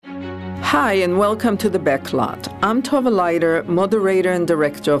Hi, and welcome to the Backlot. I'm Tova Leiter, moderator and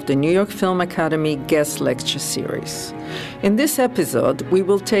director of the New York Film Academy Guest Lecture Series. In this episode, we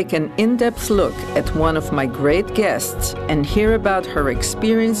will take an in-depth look at one of my great guests and hear about her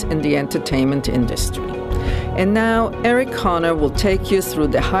experience in the entertainment industry. And now, Eric Connor will take you through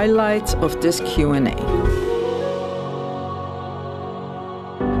the highlights of this Q&A.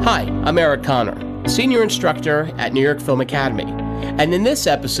 Hi, I'm Eric Connor, senior instructor at New York Film Academy. And in this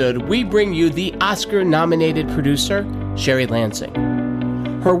episode, we bring you the Oscar-nominated producer, Sherry Lansing.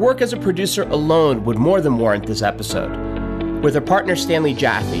 Her work as a producer alone would more than warrant this episode. With her partner Stanley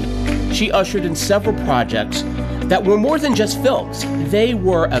Jaffe, she ushered in several projects that were more than just films. They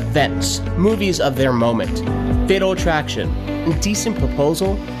were events, movies of their moment. Fatal Attraction, Indecent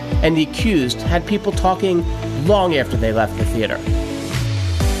Proposal, and The Accused had people talking long after they left the theater.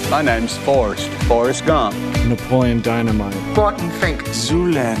 My name's Forrest Gump. Napoleon Dynamite. Barton Fink.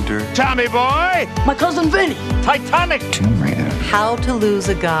 Zoolander. Tommy Boy. My cousin Vinny. Titanic. Tomb Raider. How to Lose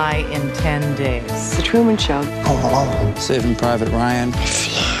a Guy in 10 Days. The Truman Show. Home Alone. Saving Private Ryan.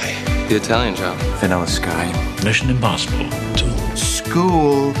 Fly. The Italian Job. Vanilla Sky. Mission Impossible 2.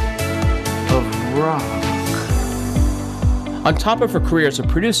 School of Rock. On top of her career as a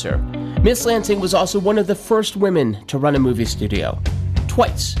producer, Miss Lansing was also one of the first women to run a movie studio.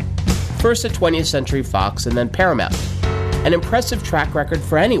 Twice. First at 20th Century Fox and then Paramount. An impressive track record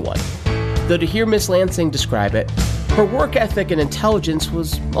for anyone. Though to hear Miss Lansing describe it, her work ethic and intelligence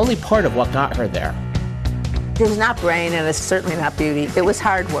was only part of what got her there. It was not brain and it's certainly not beauty. It was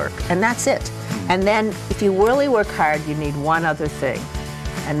hard work, and that's it. And then if you really work hard, you need one other thing,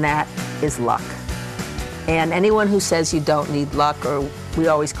 and that is luck. And anyone who says you don't need luck, or we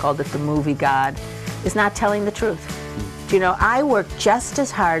always called it the movie god, is not telling the truth. You know, I worked just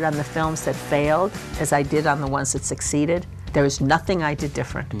as hard on the films that failed as I did on the ones that succeeded. There was nothing I did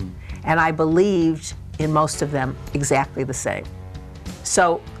different. And I believed in most of them exactly the same.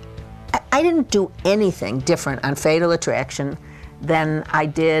 So I didn't do anything different on Fatal Attraction than I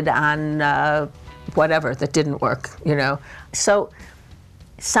did on whatever that didn't work, you know. So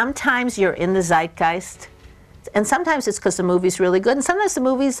sometimes you're in the zeitgeist, and sometimes it's because the movie's really good, and sometimes the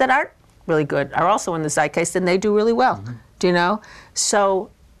movies that aren't really good are also in the zeitgeist and they do really well. Do you know? So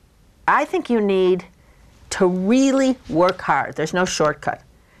I think you need to really work hard. There's no shortcut.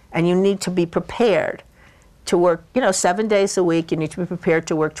 And you need to be prepared to work, 7 days a week. You need to be prepared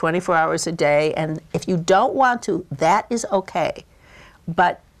to work 24 hours a day. And if you don't want to, that is okay.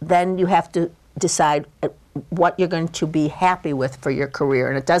 But then you have to decide what you're going to be happy with for your career.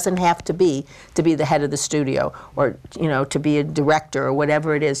 And it doesn't have to be the head of the studio or, to be a director or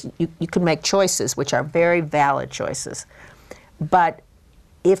whatever it is. You can make choices, which are very valid choices. But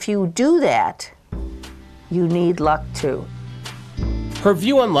if you do that, you need luck too. Her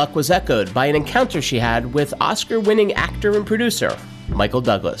view on luck was echoed by an encounter she had with Oscar-winning actor and producer, Michael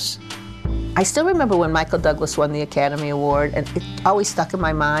Douglas. I still remember when Michael Douglas won the Academy Award, and it always stuck in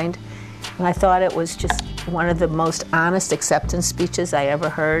my mind. And I thought it was just one of the most honest acceptance speeches I ever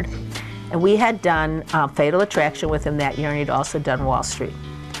heard. And we had done Fatal Attraction with him that year, and he'd also done Wall Street.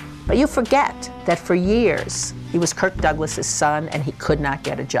 But you forget that for years, he was Kirk Douglas's son, and he could not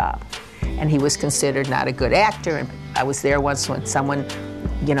get a job. And he was considered not a good actor. And I was there once when someone,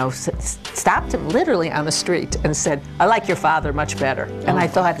 stopped him literally on the street and said, "I like your father much better." And I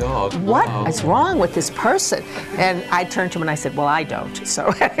thought, what is wrong with this person? And I turned to him and I said, well, I don't.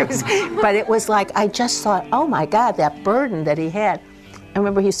 So but it was like, I just thought, oh my God, that burden that he had. I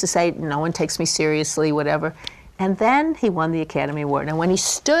remember he used to say, no one takes me seriously, whatever. And then he won the Academy Award. And when he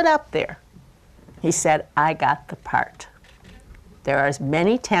stood up there, he said, I got the part. There are as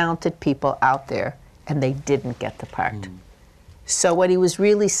many talented people out there, and they didn't get the part. So what he was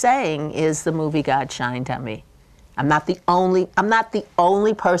really saying is the movie god shined on me. I'm not the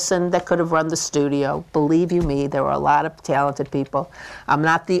only person that could have run the studio. Believe you me, there were a lot of talented people. I'm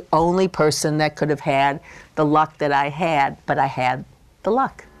not the only person that could have had the luck that I had, but I had the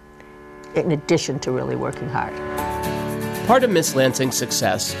luck, in addition to really working hard. Part of Miss Lansing's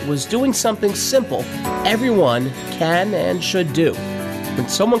success was doing something simple everyone can and should do. When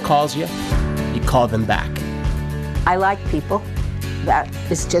someone calls you, you call them back. I like people. That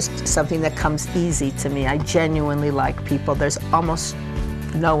is just something that comes easy to me. I genuinely like people. There's almost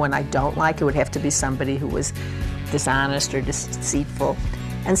no one I don't like. It would have to be somebody who was dishonest or deceitful.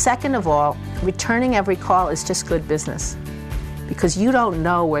 And second of all, returning every call is just good business, because you don't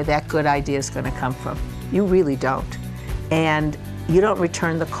know where that good idea is going to come from. You really don't. And you don't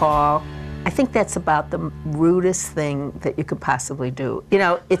return the call. I think that's about the rudest thing that you could possibly do.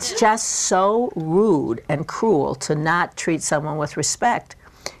 It's just so rude and cruel to not treat someone with respect.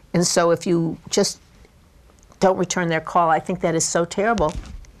 And so if you just don't return their call, I think that is so terrible.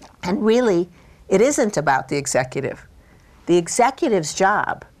 And really, it isn't about the executive. The executive's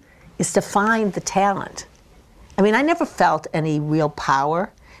job is to find the talent. I mean, I never felt any real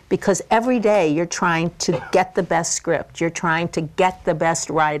power because every day you're trying to get the best script, you're trying to get the best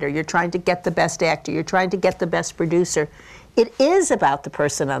writer, you're trying to get the best actor, you're trying to get the best producer. It is about the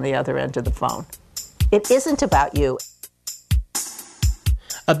person on the other end of the phone. It isn't about you.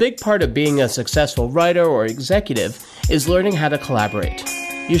 A big part of being a successful writer or executive is learning how to collaborate.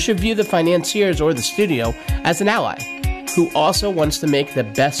 You should view the financiers or the studio as an ally who also wants to make the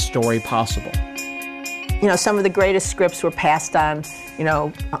best story possible. You know, some of the greatest scripts were passed on,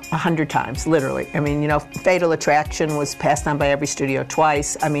 100 times, literally. I mean, Fatal Attraction was passed on by every studio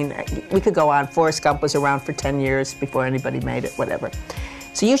twice. I mean, we could go on. Forrest Gump was around for 10 years before anybody made it, whatever.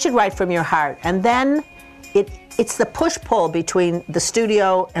 So you should write from your heart. And then it's the push-pull between the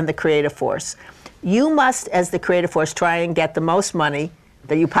studio and the creative force. You must, as the creative force, try and get the most money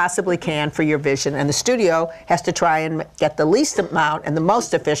that you possibly can for your vision, and the studio has to try and get the least amount and the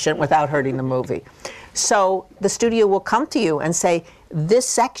most efficient without hurting the movie. So the studio will come to you and say, this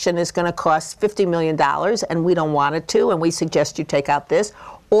section is going to cost $50 million and we don't want it to, and we suggest you take out this,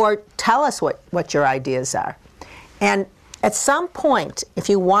 or tell us what your ideas are. And at some point, if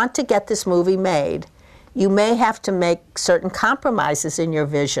you want to get this movie made, you may have to make certain compromises in your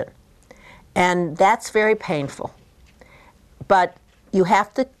vision. And that's very painful. But you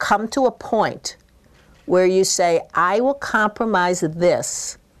have to come to a point where you say, I will compromise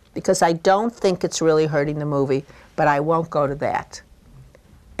this because I don't think it's really hurting the movie, but I won't go to that.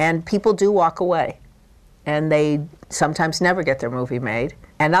 And people do walk away. And they sometimes never get their movie made.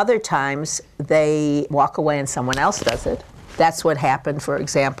 And other times, they walk away and someone else does it. That's what happened, for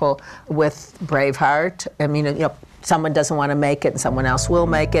example, with Braveheart. I mean, someone doesn't want to make it and someone else will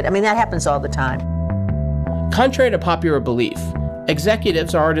make it. I mean, that happens all the time. Contrary to popular belief,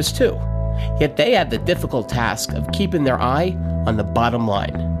 executives are artists too. Yet they have the difficult task of keeping their eye on the bottom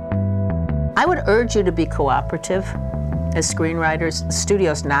line. I would urge you to be cooperative as screenwriters. The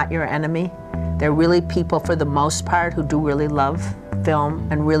studio's not your enemy. They're really people, for the most part, who do really love film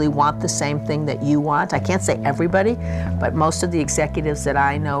and really want the same thing that you want. I can't say everybody, but most of the executives that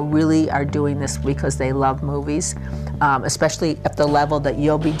I know really are doing this because they love movies, especially at the level that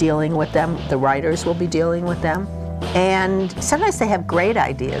you'll be dealing with them, the writers will be dealing with them. And sometimes they have great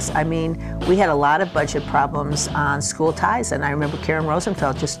ideas. I mean, we had a lot of budget problems on School Ties, and I remember Karen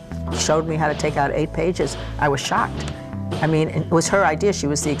Rosenfeld just showed me how to take out 8 pages. I was shocked. I mean, it was her idea. She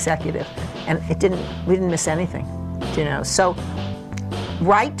was the executive. And we didn't miss anything, So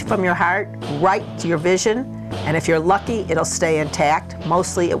write from your heart, write to your vision, and if you're lucky, it'll stay intact.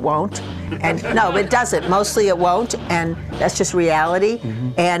 Mostly it won't. And no, it doesn't. Mostly it won't, and that's just reality.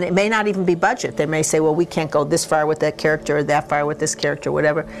 Mm-hmm. And it may not even be budget. They may say, well, we can't go this far with that character or that far with this character,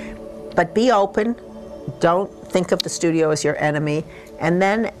 whatever. But be open. Don't think of the studio as your enemy. And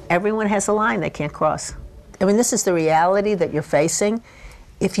then everyone has a line they can't cross. I mean, this is the reality that you're facing.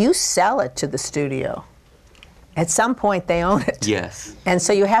 If you sell it to the studio, at some point they own it. Yes. And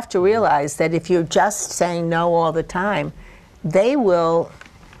so you have to realize that if you're just saying no all the time, they will,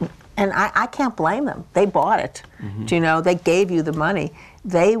 and I can't blame them. They bought it. Mm-hmm. They gave you the money.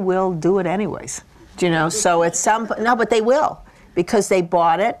 They will do it anyways. So at no, but they will, because they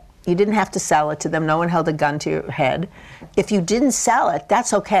bought it. You didn't have to sell it to them. No one held a gun to your head. If you didn't sell it,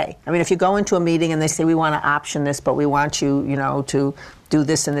 that's okay. I mean, if you go into a meeting and they say, we want to option this, but we want you, to do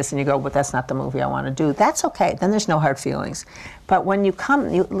this and this, and you go, but that's not the movie I want to do, that's okay. Then there's no hard feelings. But when you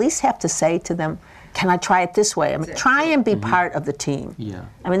come, you at least have to say to them, can I try it this way? I mean, try and be part of the team. Yeah.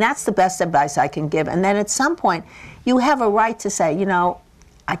 I mean, that's the best advice I can give. And then at some point, you have a right to say,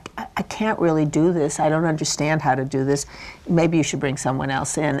 I can't really do this. I don't understand how to do this. Maybe you should bring someone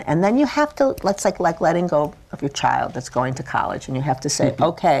else in. And then you have to, let's like letting go of your child that's going to college, and you have to say,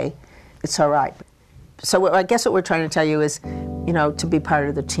 okay, it's all right. So I guess what we're trying to tell you is, to be part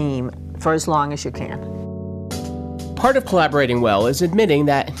of the team for as long as you can. Part of collaborating well is admitting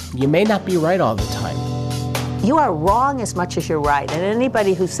that you may not be right all the time. You are wrong as much as you're right. And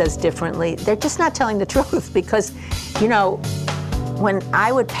anybody who says differently, they're just not telling the truth, because, when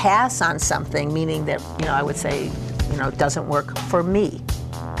I would pass on something, meaning that, I would say, it doesn't work for me.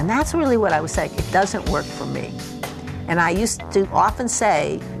 And that's really what I was saying. It doesn't work for me. And I used to often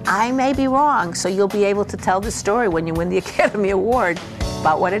say, I may be wrong, so you'll be able to tell the story when you win the Academy Award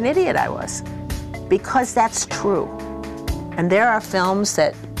about what an idiot I was. Because that's true. And there are films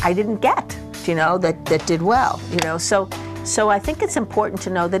that I didn't get, that did well, So I think it's important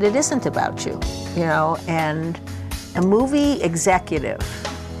to know that it isn't about you, and a movie executive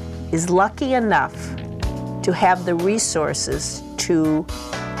is lucky enough to have the resources to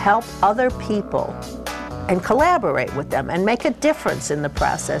help other people and collaborate with them and make a difference in the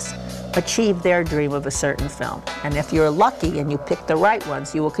process, achieve their dream of a certain film. And if you're lucky and you pick the right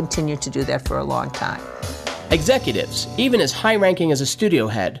ones, you will continue to do that for a long time. Executives, even as high-ranking as a studio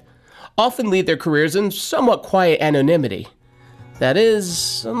head, often lead their careers in somewhat quiet anonymity. That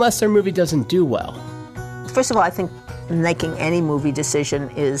is, unless their movie doesn't do well. First of all, I think making any movie decision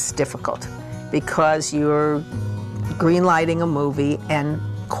is difficult because you're green-lighting a movie, and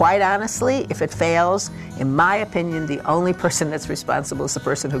quite honestly, if it fails, in my opinion, the only person that's responsible is the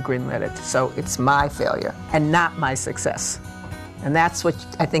person who greenlit it. So it's my failure and not my success. And that's what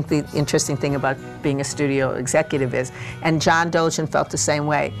I think the interesting thing about being a studio executive is. And John Dolgen felt the same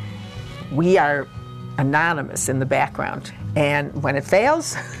way. We are anonymous in the background. And when it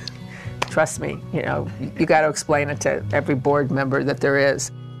fails, trust me, you got to explain it to every board member that there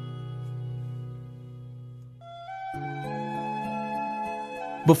is.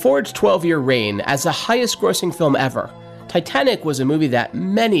 Before its 12-year reign as the highest-grossing film ever, Titanic was a movie that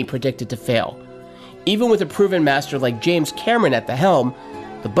many predicted to fail. Even with a proven master like James Cameron at the helm,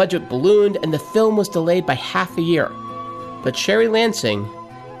 the budget ballooned and the film was delayed by half a year. But Sherry Lansing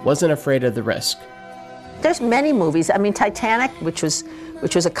wasn't afraid of the risk. There's many movies. I mean, Titanic, which was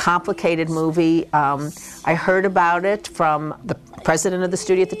a complicated movie. I heard about it from the president of the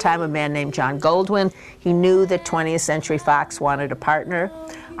studio at the time, a man named John Goldwyn. He knew that 20th Century Fox wanted a partner.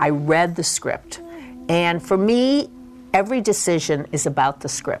 I read the script. And for me, every decision is about the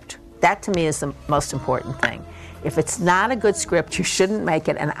script. That, to me, is the most important thing. If it's not a good script, you shouldn't make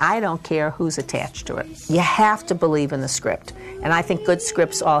it, and I don't care who's attached to it. You have to believe in the script. And I think good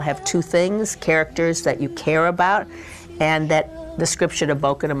scripts all have two things: characters that you care about, and that the script should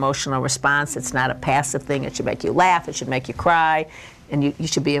evoke an emotional response. It's not a passive thing. It should make you laugh, it should make you cry, and you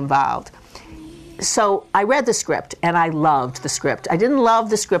should be involved. So I read the script, and I loved the script. I didn't love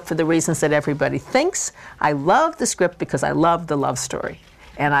the script for the reasons that everybody thinks. I loved the script because I loved the love story.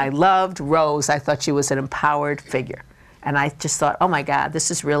 And I loved Rose. I thought she was an empowered figure. And I just thought, oh my God, this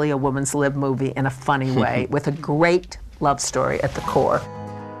is really a woman's lib movie in a funny way with a great love story at the core.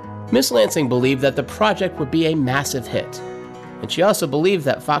 Miss Lansing believed that the project would be a massive hit. And she also believed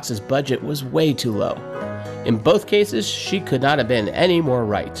that Fox's budget was way too low. In both cases, she could not have been any more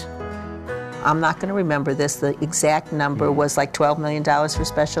right. I'm not going to remember this. The exact number was like $12 million for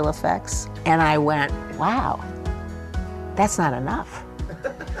special effects. And I went, wow, that's not enough.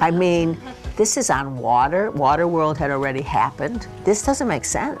 I mean, this is on water. Waterworld had already happened. This doesn't make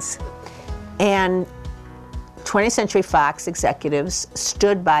sense. And 20th Century Fox executives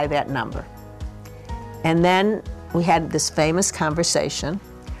stood by that number. And then we had this famous conversation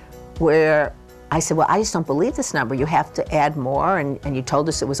where I said, well, I just don't believe this number. You have to add more, and you told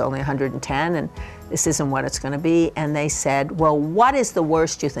us it was only 110, and this isn't what it's going to be. And they said, well, what is the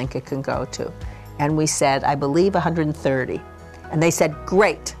worst you think it can go to? And we said, I believe 130. And they said,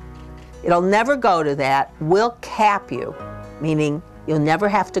 great, it'll never go to that. We'll cap you, meaning you'll never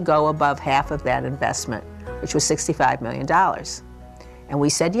have to go above half of that investment, which was $65 million. And we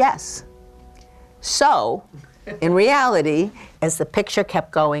said yes. So, in reality, as the picture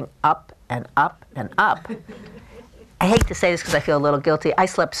kept going up and up and up, I hate to say this because I feel a little guilty. I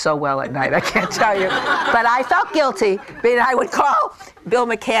slept so well at night, I can't tell you. But I felt guilty. I mean, I would call Bill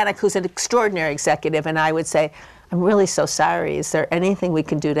Mechanic, who's an extraordinary executive, and I would say, I'm really so sorry. Is there anything we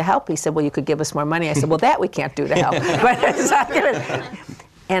can do to help? He said, well, you could give us more money. I said, well, that we can't do to help. But it's not gonna.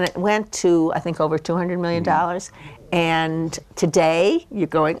 And it went to, I think, over $200 million. And today, you're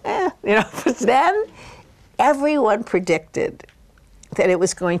going, then everyone predicted that it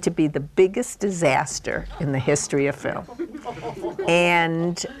was going to be the biggest disaster in the history of film.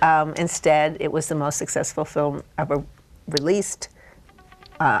 And instead, it was the most successful film ever released.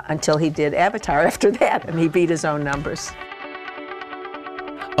 Until he did Avatar after that, and he beat his own numbers.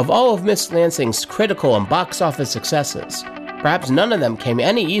 Of all of Miss Lansing's critical and box office successes, perhaps none of them came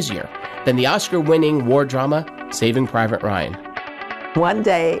any easier than the Oscar-winning war drama, Saving Private Ryan. One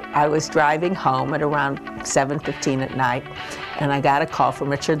day, I was driving home at around 7:15 at night, and I got a call from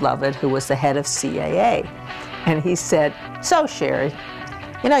Richard Lovett, who was the head of CAA. And he said, so, Sherry,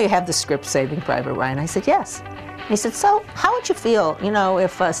 you have the script Saving Private Ryan? I said, yes. He said, so how would you feel,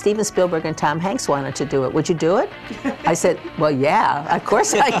 if Steven Spielberg and Tom Hanks wanted to do it? Would you do it? I said, well, yeah, of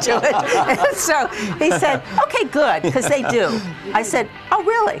course I'd do it. And so he said, okay, good, because they do. I said, oh,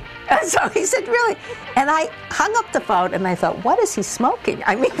 really? And so he said, really? And I hung up the phone and I thought, what is he smoking?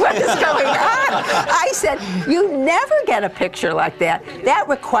 I mean, what is going on? I said, you never get a picture like that. That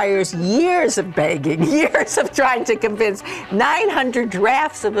requires years of begging, years of trying to convince 900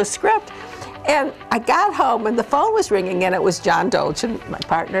 drafts of a script. And I got home and the phone was ringing and it was John Dolgen, my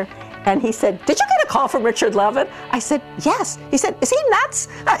partner. And he said, did you get a call from Richard Levitt? I said, yes. He said, is he nuts?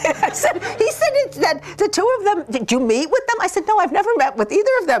 He said that the two of them, did you meet with them? I said, no, I've never met with either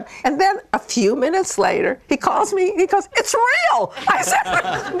of them. And then a few minutes later, he calls me, he goes, it's real. I said,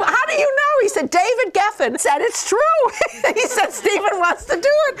 how do you know? He said, David Geffen said it's true. He said, Steven wants to do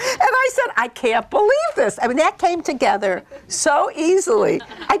it. And I said, I can't believe this. I mean, that came together so easily.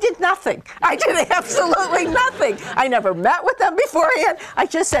 I did nothing. I did absolutely nothing. I never met with them beforehand. I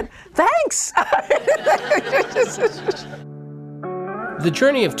just said, thanks. The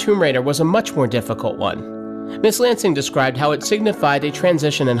journey of Tomb Raider was a much more difficult one. Miss Lansing described how it signified a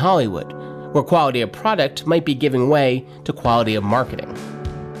transition in Hollywood, where quality of product might be giving way to quality of marketing.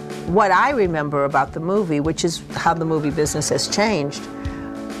 What I remember about the movie, which is how the movie business has changed,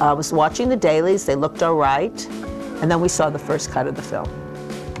 I was watching the dailies, they looked all right, and then we saw the first cut of the film.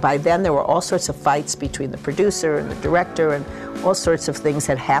 By then, there were all sorts of fights between the producer and the director, and all sorts of things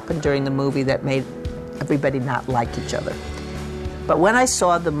had happened during the movie that made everybody not like each other. But when I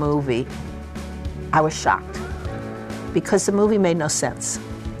saw the movie, I was shocked, because the movie made no sense.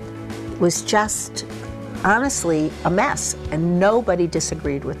 It was just, honestly, a mess, and nobody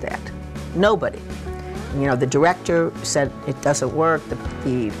disagreed with that. Nobody. The director said it doesn't work,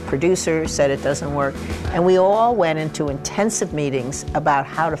 the producer said it doesn't work, and we all went into intensive meetings about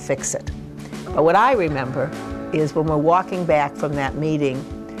how to fix it. But what I remember is when we're walking back from that meeting,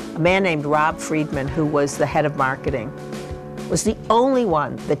 a man named Rob Friedman, who was the head of marketing, was the only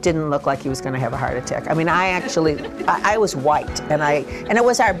one that didn't look like he was going to have a heart attack. I mean, I was white, and it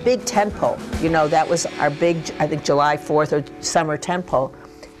was our big tentpole. That was our big, I think, July 4th or summer tentpole.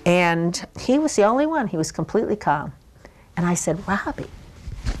 And he was the only one. He was completely calm. And I said, Robbie,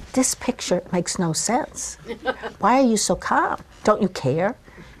 this picture makes no sense. Why are you so calm? Don't you care?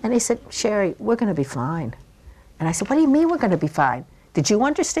 And he said, Sherry, we're going to be fine. And I said, what do you mean we're going to be fine? Did you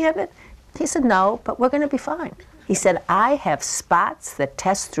understand it? He said, no, but we're going to be fine. He said, I have spots that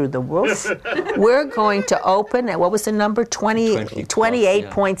test through the roof. We're going to open at, what was the number,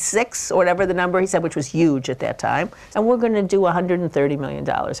 28.6 or whatever the number he said, which was huge at that time. And we're going to do $130 million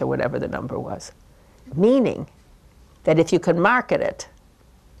or whatever the number was. Meaning that if you can market it,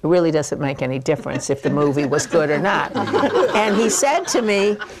 it really doesn't make any difference if the movie was good or not. And he said to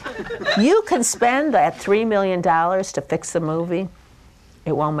me, you can spend that $3 million to fix the movie.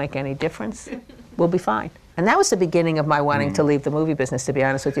 It won't make any difference. We'll be fine. And that was the beginning of my wanting to leave the movie business, to be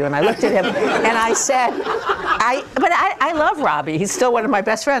honest with you. And I looked at him and I said, I love Robbie. He's still one of my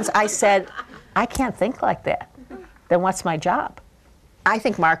best friends. I said, I can't think like that. Then what's my job? I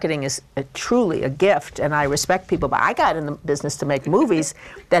think marketing is truly a gift, and I respect people, but I got in the business to make movies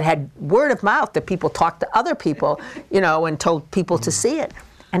that had word of mouth, that people talked to other people, and told people to see it.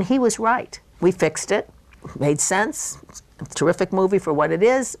 And he was right. We fixed it, made sense. Terrific movie for what it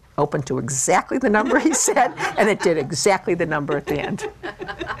is, opened to exactly the number he said, and it did exactly the number at the end.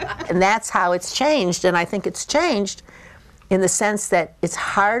 And that's how it's changed, and I think it's changed in the sense that it's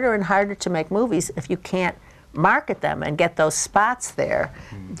harder and harder to make movies if you can't market them and get those spots there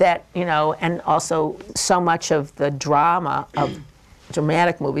that, and also so much of the drama of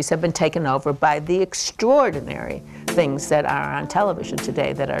dramatic movies have been taken over by the extraordinary things that are on television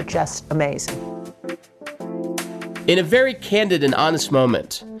today that are just amazing. In a very candid and honest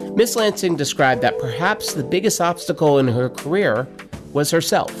moment, Miss Lansing described that perhaps the biggest obstacle in her career was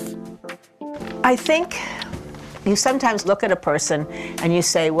herself. I think you sometimes look at a person and you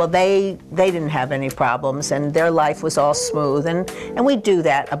say, well, they didn't have any problems and their life was all smooth. And we do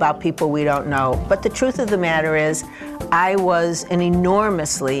that about people we don't know. But the truth of the matter is, I was an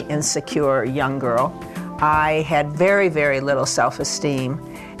enormously insecure young girl. I had very, very little self-esteem.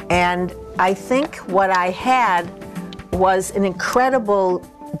 And I think what I had was an incredible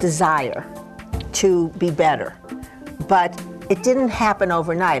desire to be better. But it didn't happen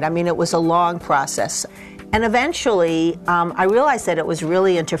overnight. I mean, it was a long process. And eventually, I realized that it was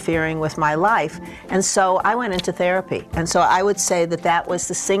really interfering with my life. And so I went into therapy. And so I would say that that was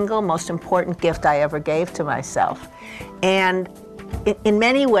the single most important gift I ever gave to myself. And in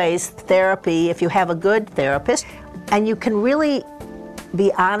many ways, therapy, if you have a good therapist, and you can really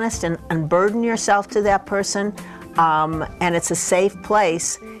be honest and unburden yourself to that person, and it's a safe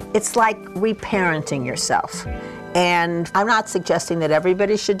place, it's like reparenting yourself. And I'm not suggesting that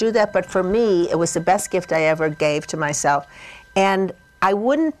everybody should do that, but for me, it was the best gift I ever gave to myself. And I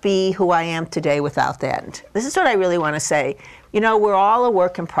wouldn't be who I am today without that. This is what I really want to say. You know, we're all a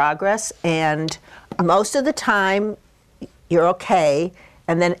work in progress, and most of the time, you're okay,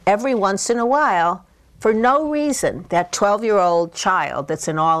 and then every once in a while, for no reason, that 12-year-old child that's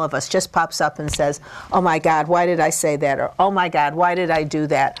in all of us just pops up and says, oh my God, why did I say that? Or, oh my God, why did I do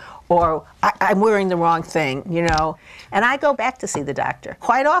that? Or, I'm wearing the wrong thing, you know? And I go back to see the doctor.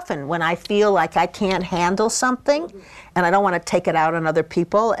 Quite often when I feel like I can't handle something and I don't want to take it out on other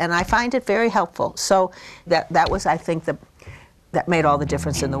people, and I find it very helpful. So that was, I think, that made all the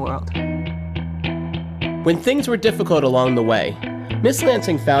difference in the world. When things were difficult along the way, Miss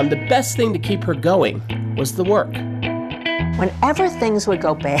Lansing found the best thing to keep her going was the work. Whenever things would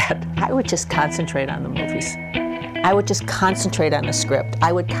go bad, I would just concentrate on the movies. I would just concentrate on the script.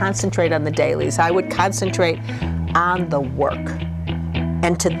 I would concentrate on the dailies. I would concentrate on the work.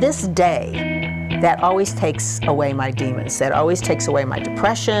 And to this day, that always takes away my demons. That always takes away my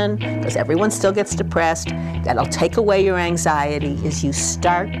depression, because everyone still gets depressed. That'll take away your anxiety is you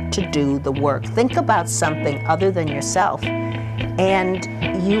start to do the work. Think about something other than yourself,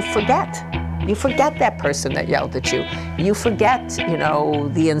 and you forget. You forget that person that yelled at you. You forget, you know,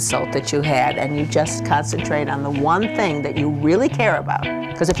 the insult that you had, and you just concentrate on the one thing that you really care about.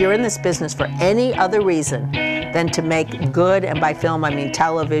 Because if you're in this business for any other reason than to make good, and by film I mean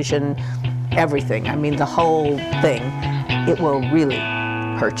television, everything, I mean the whole thing, it will really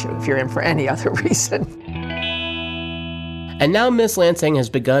hurt you if you're in for any other reason. And now Miss Lansing has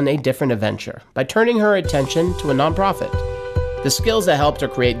begun a different adventure by turning her attention to a nonprofit. The skills that helped her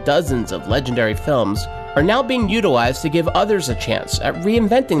create dozens of legendary films are now being utilized to give others a chance at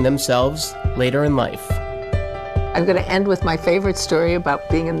reinventing themselves later in life. I'm going to end with my favorite story about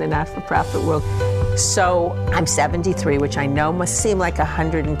being in the not-for-profit world. So I'm 73, which I know must seem like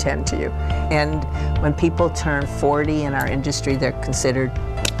 110 to you. And when people turn 40 in our industry, they're considered,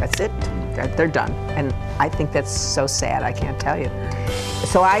 that's it, they're done. And I think that's so sad, I can't tell you.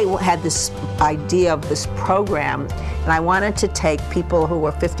 So I had this idea of this program, and I wanted to take people who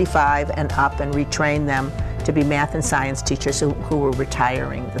were 55 and up and retrain them to be math and science teachers who were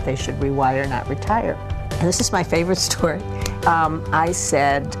retiring, that they should rewire, not retire. And this is my favorite story. I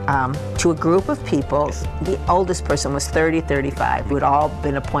said to a group of people, the oldest person was 30, 35, who had all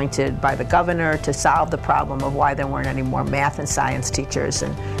been appointed by the governor to solve the problem of why there weren't any more math and science teachers,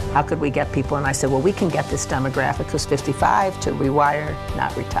 and how could we get people? And I said, well, we can get this demographic who's 55 to rewire,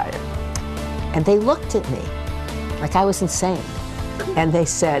 not retire. And they looked at me like I was insane. And they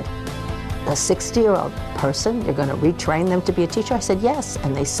said, a 60-year-old person, you're going to retrain them to be a teacher? I said, yes.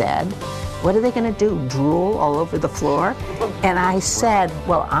 And they said, what are they going to do, drool all over the floor? And I said,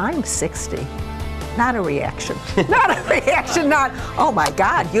 well, I'm 60. Not a reaction. Not a reaction, not, oh my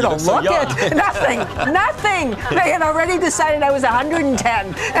God, you don't look it. Nothing. They had already decided I was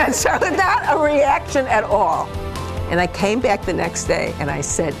 110. And so not a reaction at all. And I came back the next day and I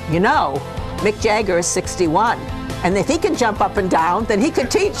said, you know, Mick Jagger is 61. And if he can jump up and down, then he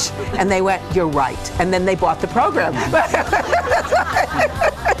could teach. And they went, you're right. And then they bought the program.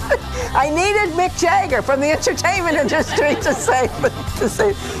 I needed Mick Jagger from the entertainment industry to say.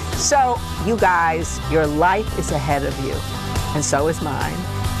 So, you guys, your life is ahead of you, and so is mine.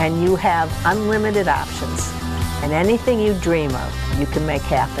 And you have unlimited options. And anything you dream of, you can make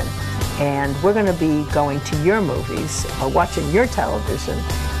happen. And we're going to be going to your movies or watching your television.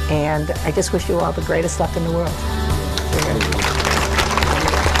 And I just wish you all the greatest luck in the world.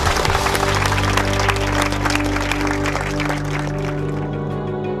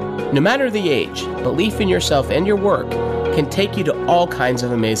 No matter the age, belief in yourself and your work can take you to all kinds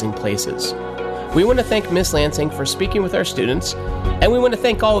of amazing places. We want to thank Miss Lansing for speaking with our students, and we want to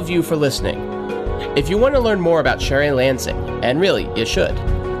thank all of you for listening. If you want to learn more about Sherry Lansing, and really, you should,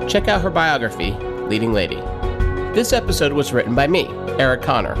 check out her biography, Leading Lady. This episode was written by me, Eric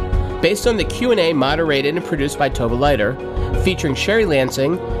Connor, based on the Q&A moderated and produced by Tova Leiter, featuring Sherry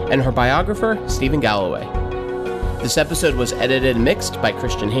Lansing and her biographer, Stephen Galloway. This episode was edited and mixed by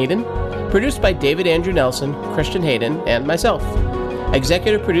Christian Hayden, produced by David Andrew Nelson, Christian Hayden, and myself.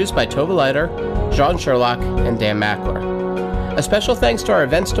 Executive produced by Tova Leiter, John Sherlock, and Dan Mackler. A special thanks to our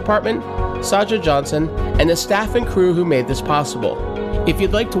events department, Saja Johnson, and the staff and crew who made this possible. If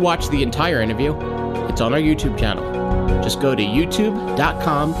you'd like to watch the entire interview, it's on our YouTube channel. Just go to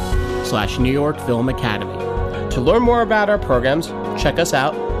youtube.com/New York Film Academy. To learn more about our programs, check us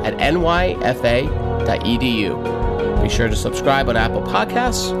out at nyfa.edu. Be sure to subscribe on Apple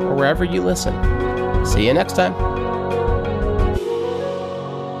Podcasts or wherever you listen. See you next time.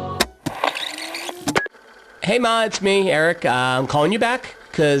 Hey, Ma, it's me, Eric. I'm calling you back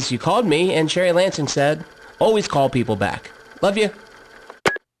because you called me and Sherry Lansing said, always call people back. Love you.